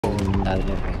madre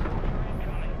mía.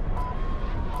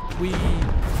 Uy.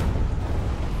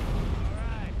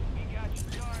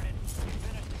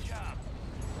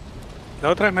 La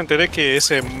otra vez me enteré que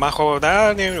ese majo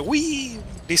Daniel, uy,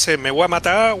 dice me voy a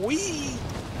matar, uy.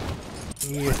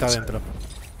 Y está adentro.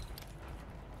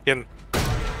 Bien,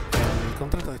 El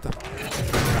contrato, ahí está.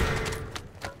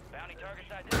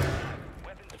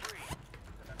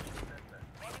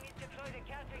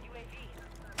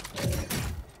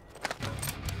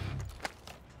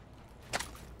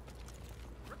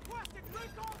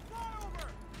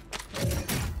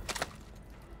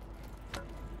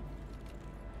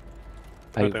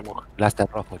 Hay no un te mojas. blaster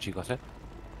rojo, chicos, ¿eh?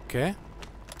 ¿Qué?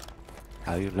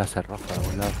 Había un blaster rojo de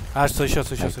algún lado. Ah, soy yo,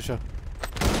 soy yo, Ahí, soy yo.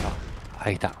 no,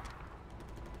 ahí está.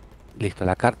 Listo,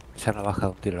 la carta ya nos baja de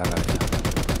un tiro a la cabeza.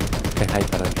 Qué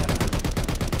sniper de mierda.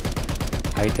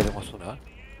 Ahí tenemos uno, ¿eh?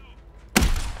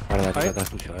 Guarda, Ahí, Nico, atrás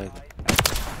tuyo, ¿eh?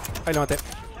 ahí lo maté.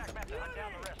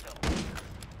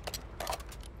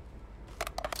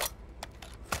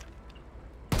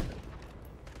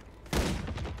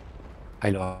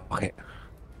 Ahí lo bajé.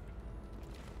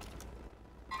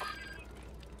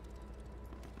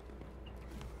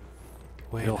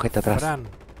 Bueno, Gente atrás. Fran.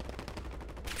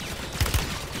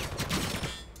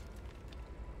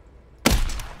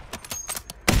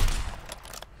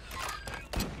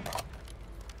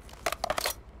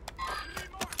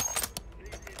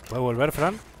 ¿Puedes volver,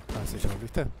 Fran? Ah, sí, ya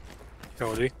volviste. Ya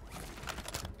volví.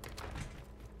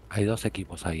 Hay dos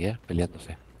equipos ahí,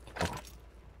 peleándose. Ojo.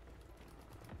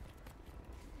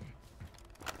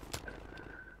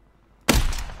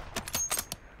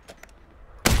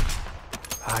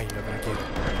 Ay, lo que quiero.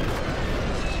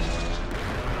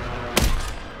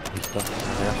 Listo.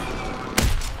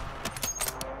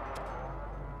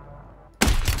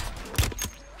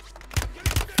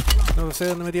 No sé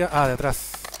dónde me tira. Ah, de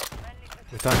atrás.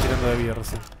 Me estaban tirando de bio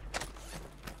recién.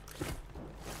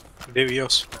 De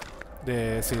Dios.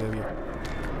 Sí, de bio.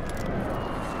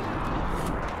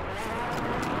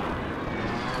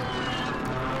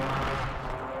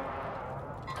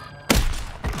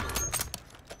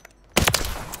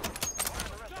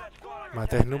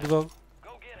 Maté a Snoop Dogg.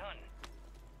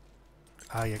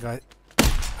 Ay, acá.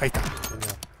 Ahí está.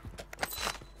 Genial.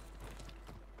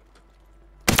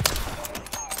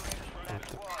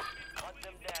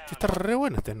 Está re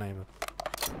bueno este sniper.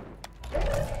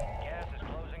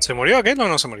 ¿Se murió aquel o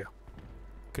no se murió?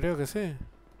 Creo que sí.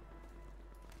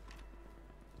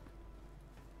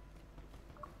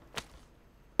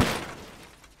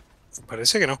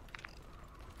 Parece que no.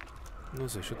 No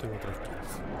sé, yo tengo 3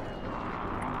 kills.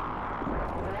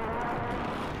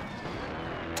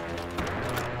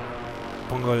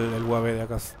 Pongo el UAV de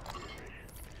acá.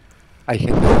 Hay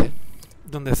gente,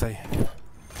 ¿Dónde es ahí?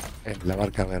 en la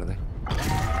marca verde.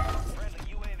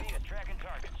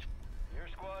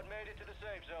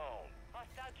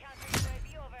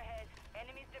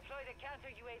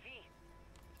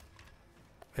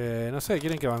 No sé,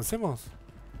 ¿quieren que avancemos?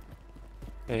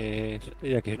 Yo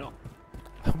diría que no.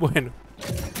 Bueno.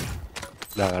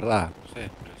 La verdad, no sé.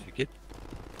 Pero si quieres.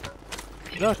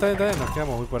 No, está bien, nos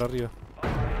quedamos muy por arriba.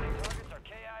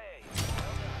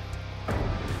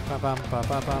 Pa pam, pa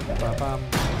pa pam, pa pam.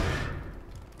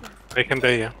 Hay gente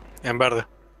ahí, en verde.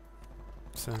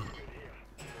 Sí.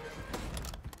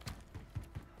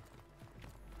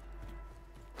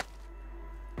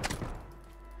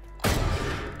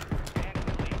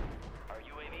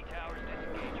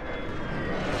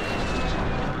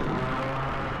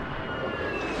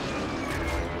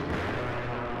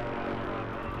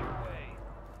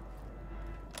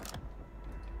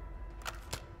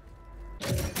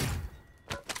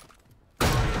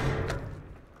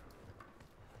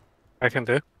 Hay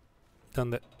gente,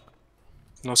 ¿Dónde?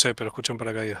 no sé, pero escucho un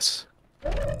paracaídas.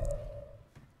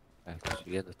 Estoy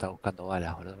subiendo, está buscando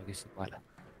balas, boludo. Me quise balas.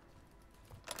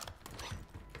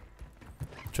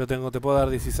 Yo tengo, te puedo dar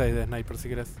 16 de sniper si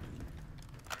querés.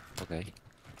 Ok.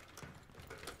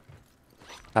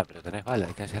 Ah, pero tenés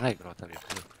balas, que hace sniper, va a estar bien.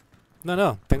 No,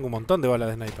 no, tengo un montón de balas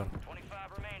de sniper.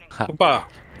 Ja, ¡Upa!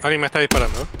 Alguien me está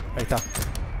disparando, ¿eh? Ahí está.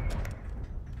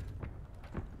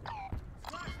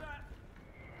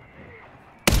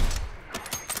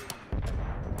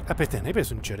 Ah, pero este sniper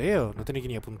es un choreo, no tenés que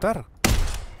ni apuntar.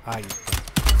 Ay.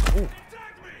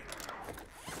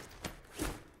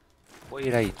 voy a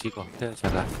ir ahí, chicos. Quédense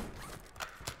acá.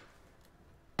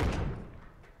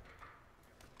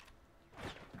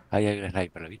 Ahí hay un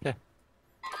sniper, ¿lo viste?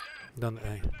 ¿Dónde?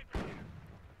 Ahí.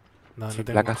 No, no Sin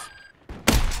tengo. placas.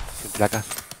 Sin placas.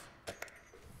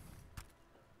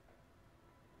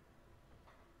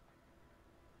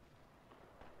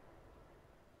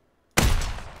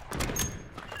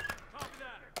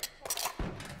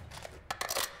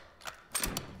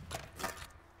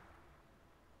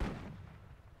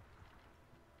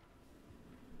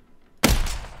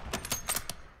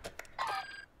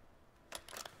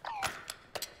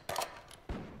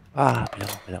 Ah,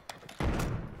 mirá.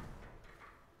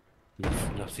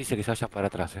 Los hice que se vayan para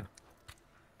atrás,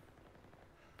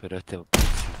 Pero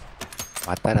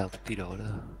matar a un tiro,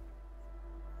 boludo.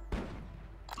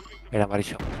 El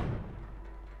amarillo.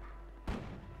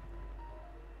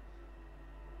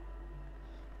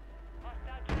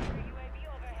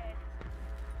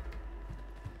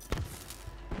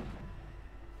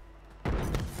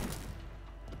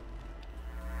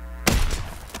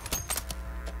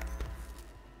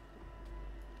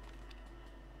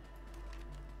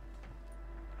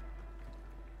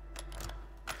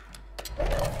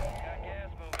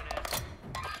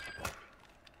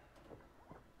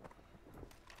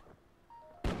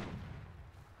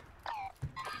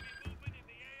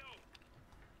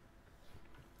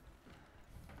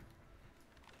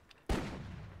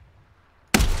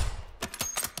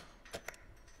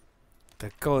 Te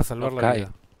acabo de salvar No la cae.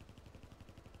 vida.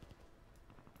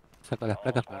 Saco las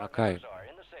placas, pero no cae.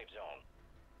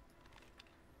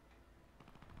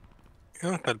 ¿Y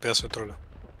dónde está el pedazo de trolo?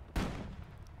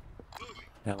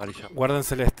 El amarillo. Guarda en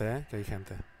celeste, que hay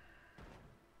gente.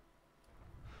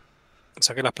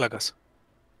 Saqué las placas.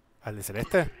 ¿Al de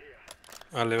celeste?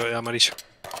 Al de amarillo.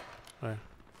 Bueno,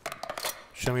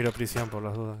 yo miro prisión por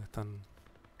las dudas que están.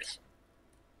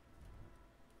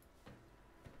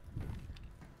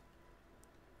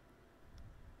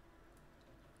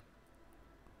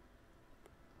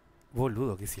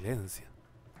 Boludo, qué silencio.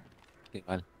 Sí,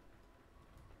 mal.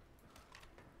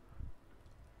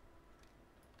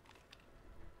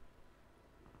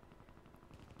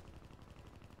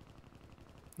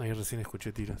 Ahí recién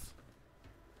escuché tiros.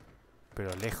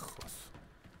 Pero lejos.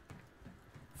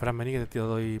 Fran, vení que te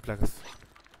doy placas.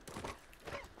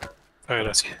 Ah,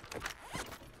 gracias.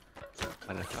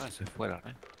 A los chavales se fueron,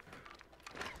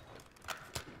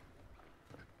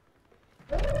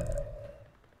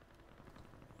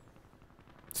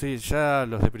 Sí, ya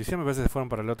los de prisión me parece que se fueron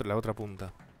para la otra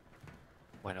punta.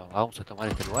 Bueno, vamos a tomar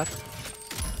este lugar.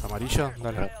 ¿Amarillo?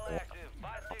 Dale.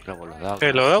 Compramos los dados.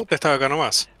 El loadout estaba acá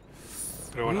nomás.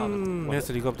 Pero bueno. Mira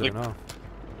ese helicóptero, no.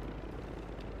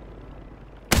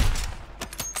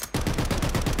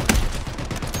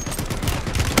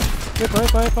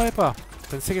 Epa.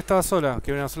 Pensé que estaba sola, que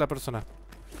era una sola persona.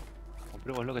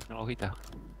 Compremos lo que tenemos guita.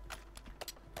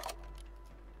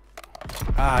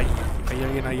 Ay, hay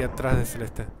alguien ahí atrás de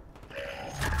celeste.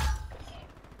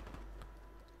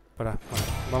 Pará, bueno,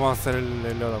 vamos a hacer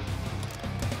el loadout.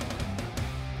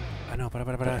 Ah, no,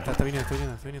 pará, está viniendo.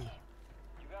 Ya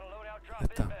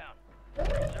está.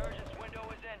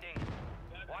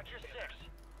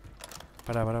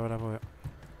 Pará, porque...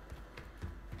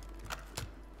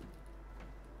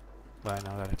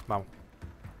 Bueno, dale, vamos.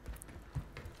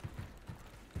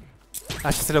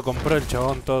 Ah, ya se lo compró el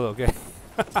chabón todo, ¿qué?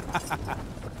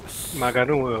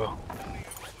 Macanudo.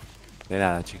 De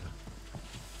nada, chicos.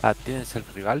 Ah, ¿tienes el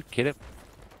rival? ¿Quieren?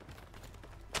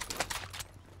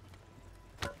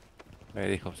 Me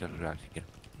dijo ser el rival, si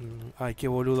quieren. Ay, qué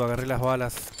boludo, agarré las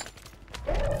balas.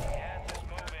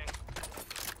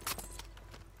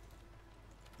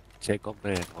 Che,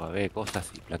 compren 9 cosas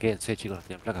y plaquéense, chicos, no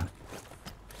tienen placas.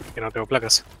 Que no tengo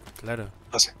placas. Claro.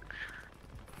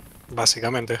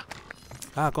 Básicamente.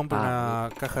 Ah, compro Ah,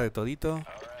 una caja de todito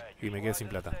y me quedé sin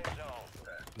plata.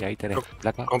 Y ahí tenés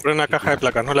placa. Compré una y caja de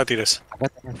placas, no la tires. Acá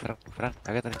tenés, Fran,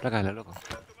 acá tenés placas de la loco.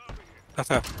 Ya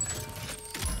está.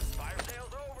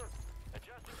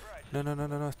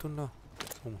 No, esto no.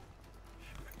 Humo.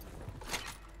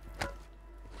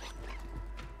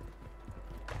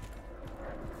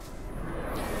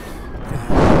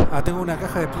 Ah, tengo una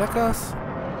caja de placas,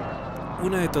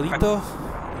 una de todito.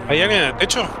 ¿Hay alguien en el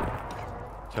techo?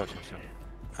 Yo.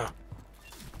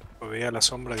 Veía la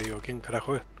sombra y digo, ¿quién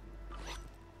carajo es?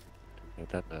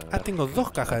 Ah, tengo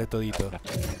dos cajas de todito.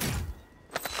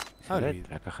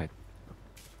 La caja de...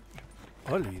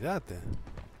 Olvídate.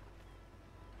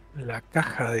 La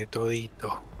caja de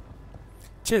todito.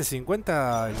 Che, el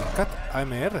 50, el CAT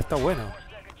AMR está bueno.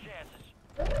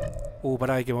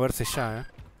 Pará, hay que moverse ya,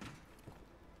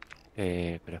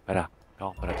 pero espera,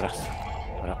 vamos para atrás.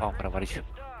 Vamos para amarillo.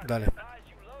 Dale.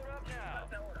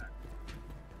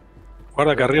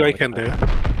 Guarda que arriba hay gente, Sí.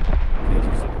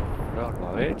 ¿Compramos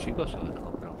a ver, chicos, o no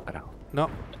compramos carajo? No.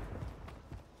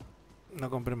 No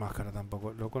compré máscara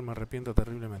tampoco, lo cual me arrepiento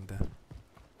terriblemente.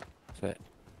 Sí.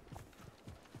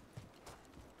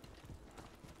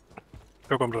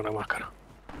 Yo compré una máscara.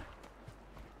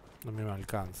 No me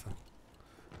alcanza.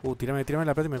 Tirame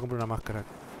la plata y me compro una máscara.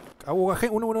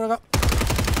 Uno acá.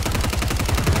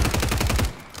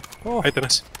 Oh. Ahí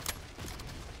tenés.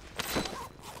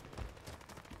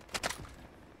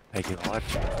 Hay que mover,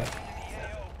 chicos.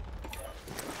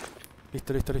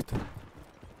 Listo, listo, listo.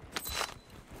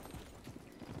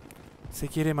 Se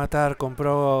quiere matar,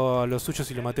 compró a los suyos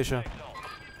y lo maté yo.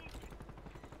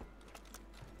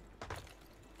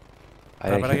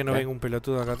 Ahí hay Para que gente, no venga un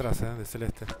pelotudo acá atrás, de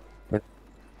celeste.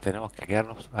 Tenemos que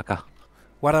quedarnos acá.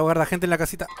 Guarda, guarda, gente en la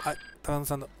casita. Ah, está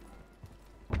avanzando.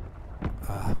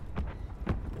 Ah,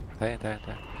 Está bien, está bien,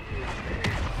 está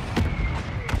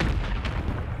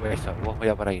bien. Eso, vos voy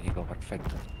a por ahí, Nico,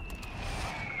 perfecto.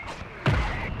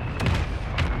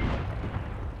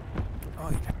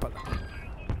 ay, la espalda.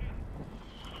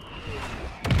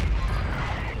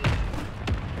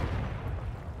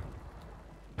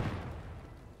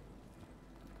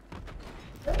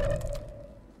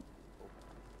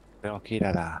 Tenemos que ir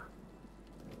a la...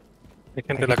 Hay Hay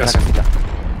gente en que la ir a la casa. casita.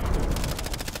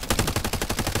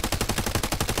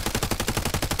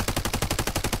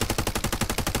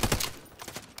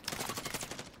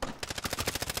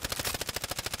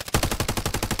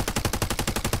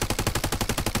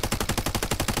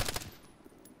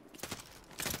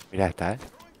 Mirá esta,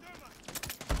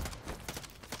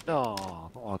 No,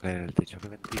 ¿cómo va a caer en el techo? Qué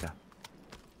mentira.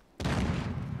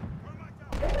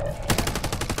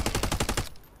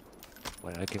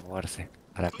 Bueno, hay que moverse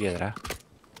a la piedra.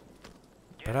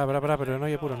 Pará, pero no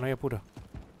hay apuro, no hay apuro.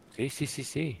 Sí, sí, sí,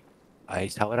 sí. Ahí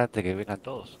sabrá antes que vengan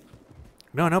todos.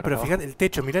 No, no, Por pero acá fíjate, abajo. el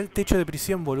techo, mirá el techo de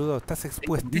prisión, boludo. Estás Sí,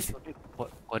 por eso, expuestísimo.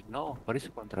 no, por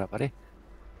eso contra la pared.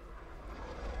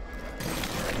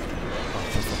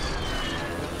 Oh, ya fue.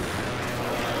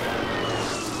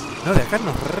 No, de acá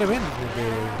nos reven.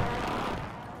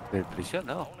 De prisión,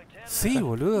 no. Sí,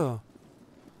 boludo.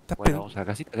 Estás Bueno, vamos a la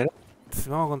casita, ¿querés?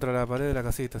 Vamos contra la pared de la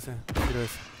casita, sí. Quiero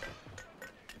eso.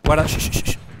 Guarda, shh, shh,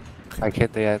 shh. Hay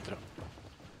gente ahí adentro.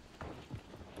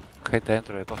 Gente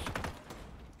adentro del coso.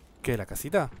 ¿Qué? ¿La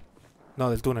casita? No,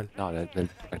 del túnel. No, del...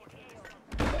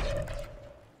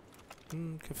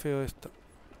 Qué feo esto.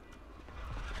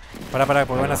 Pará,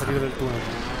 porque van a salir del túnel.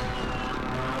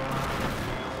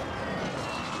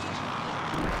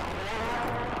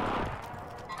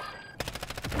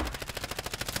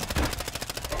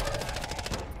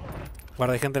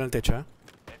 Guarda, hay gente en el techo,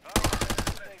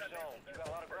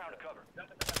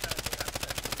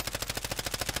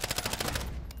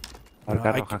 Marca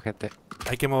hay roja, gente.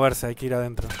 Hay que moverse, hay que ir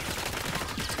adentro.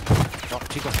 No,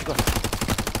 chicos, chicos.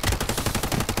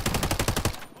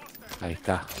 Ahí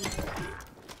está.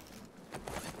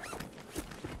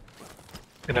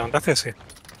 ¿Te levantaste? Sí.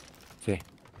 Sí.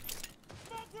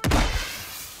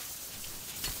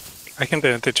 Hay gente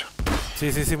en el techo.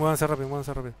 Sí, muévanse rápido,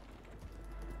 muévanse rápido.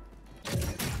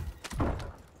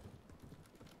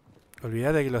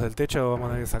 Olvídate que los del techo vamos a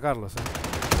tener que sacarlos,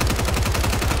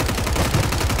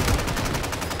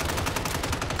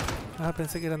 Ah,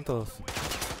 pensé que eran todos.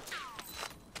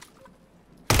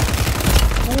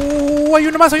 Hay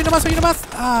uno más, hay uno más, hay uno más.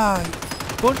 Ay,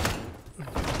 gol.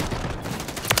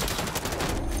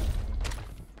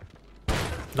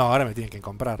 No, ahora me tienen que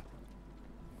comprar.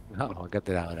 No, ¿qué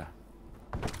te da ahora?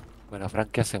 Bueno, Frank,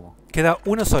 ¿qué hacemos? Queda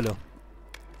uno solo.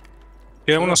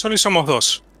 Queda uno solo y somos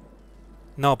dos.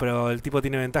 No, pero el tipo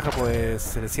tiene ventaja pues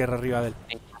se le cierra arriba de él.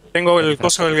 Tengo Vení, el Fran,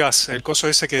 coso del gas, el coso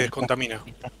ese que vení, Fran, descontamina.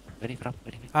 vení, Fran,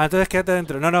 vení. Ah, entonces quédate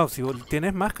adentro. No, no, si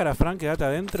tienes máscara, Frank, quédate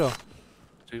adentro.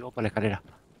 Subimos por la escalera.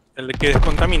 El que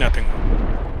descontamina tengo.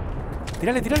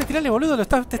 Tirale, boludo,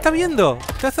 te está viendo.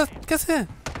 ¿Qué haces?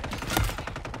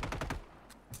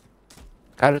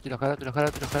 Jálotelo.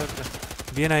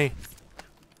 Bien ahí.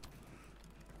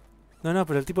 No,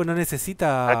 pero el tipo no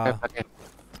necesita... Frank.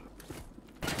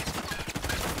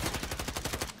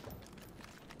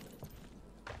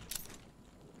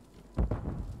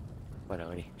 Bueno,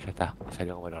 vení, ya está. Me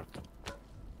salió como el orto.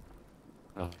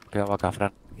 Nos quedamos acá,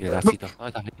 Fran. Y el gasito. ¿Dónde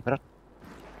estás? Vení, Fran.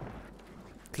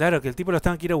 Claro, que el tipo lo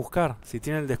tenga que ir a buscar. Si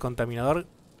tiene el descontaminador...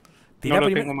 No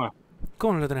lo tengo más.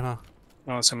 ¿Cómo no lo tenés más?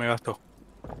 No, se me gastó.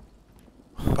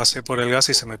 Pasé por el gas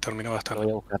y se me terminó Lo gastando.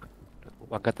 voy a buscar.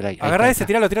 Bancátela ahí. Agarra Ahí ese, está.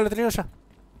 tiralo ya.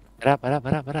 Pará.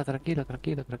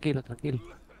 Tranquilo.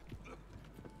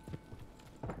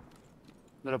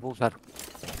 No lo puedo usar.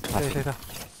 Ahí Así. está.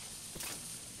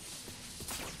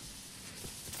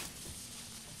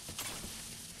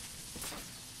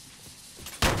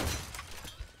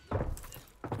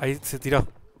 Ahí se tiró.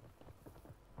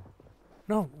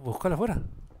 No, buscalo afuera.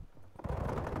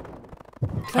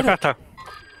 Acá está.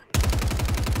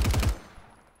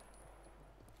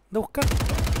 No buscar.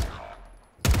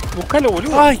 Buscalo,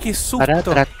 boludo. ¡Ay, qué susto! Pará,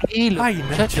 tranquilo. Ay,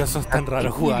 Nacho, sos tan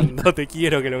raro jugando. Te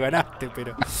quiero que lo ganaste,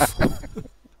 pero...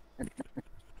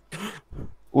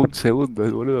 Un segundo,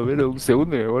 el boludo, menos un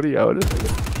segundo y me moría, boludo.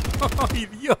 ¡Ay,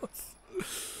 Dios!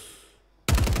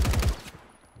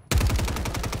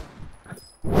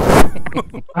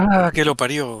 Ah, que lo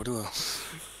parió, boludo.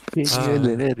 Qué nivel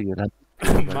de nervio, la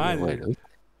puta que parió, Mal. bueno, ¿viste?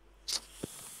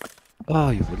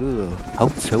 Ay, boludo. A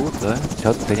un segundo,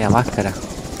 Yo tenía máscara.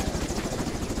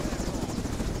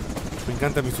 Me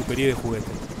encanta mi superioridad de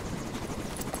juguete.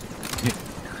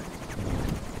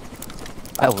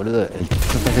 Ah, boludo.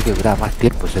 Yo pensé que duraba más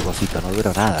tiempo ese cosito. No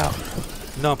duró nada, boludo.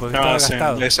 No, porque No, estaba sí,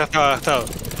 gastado. ya estaba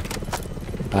gastado.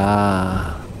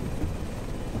 Ah,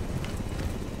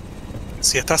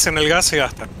 Si estás en el gas, se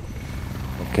gasta.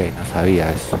 ok, no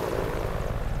sabía eso.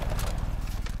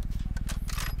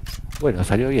 Bueno,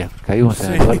 salió bien. Caímos en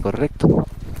el Sí. lugar correcto.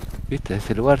 ¿Viste?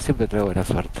 Ese lugar siempre trae buena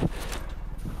suerte.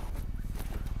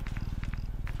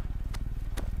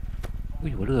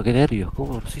 Uy, boludo, qué nervios.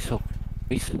 ¿Cómo nos hizo?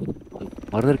 Me hizo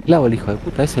morder clavo el hijo de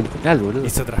puta. Es el final, boludo.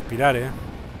 Hizo transpirar,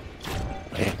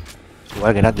 Eh,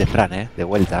 igual que grande Fran, de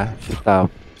vuelta. Yo estaba,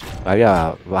 me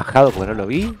había bajado porque no lo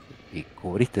vi y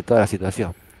cubriste toda la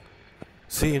situación.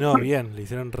 Sí, no, bien. Le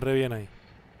hicieron re bien ahí.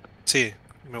 Sí,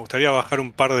 me gustaría bajar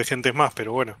un par de gentes más,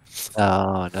 pero bueno.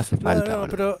 No, no hace No, falta, no, boludo.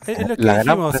 pero es lo que La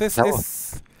ganamos dijimos. gracias a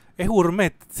vos. Es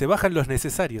gourmet. Se bajan los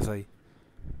necesarios ahí.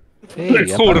 Sí,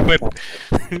 y aparte, Gourmet,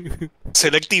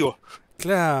 selectivo.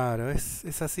 Claro,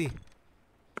 es así.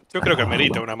 Yo creo que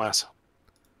merita una más.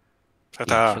 Ya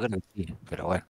y yo está. creo que sí, pero bueno.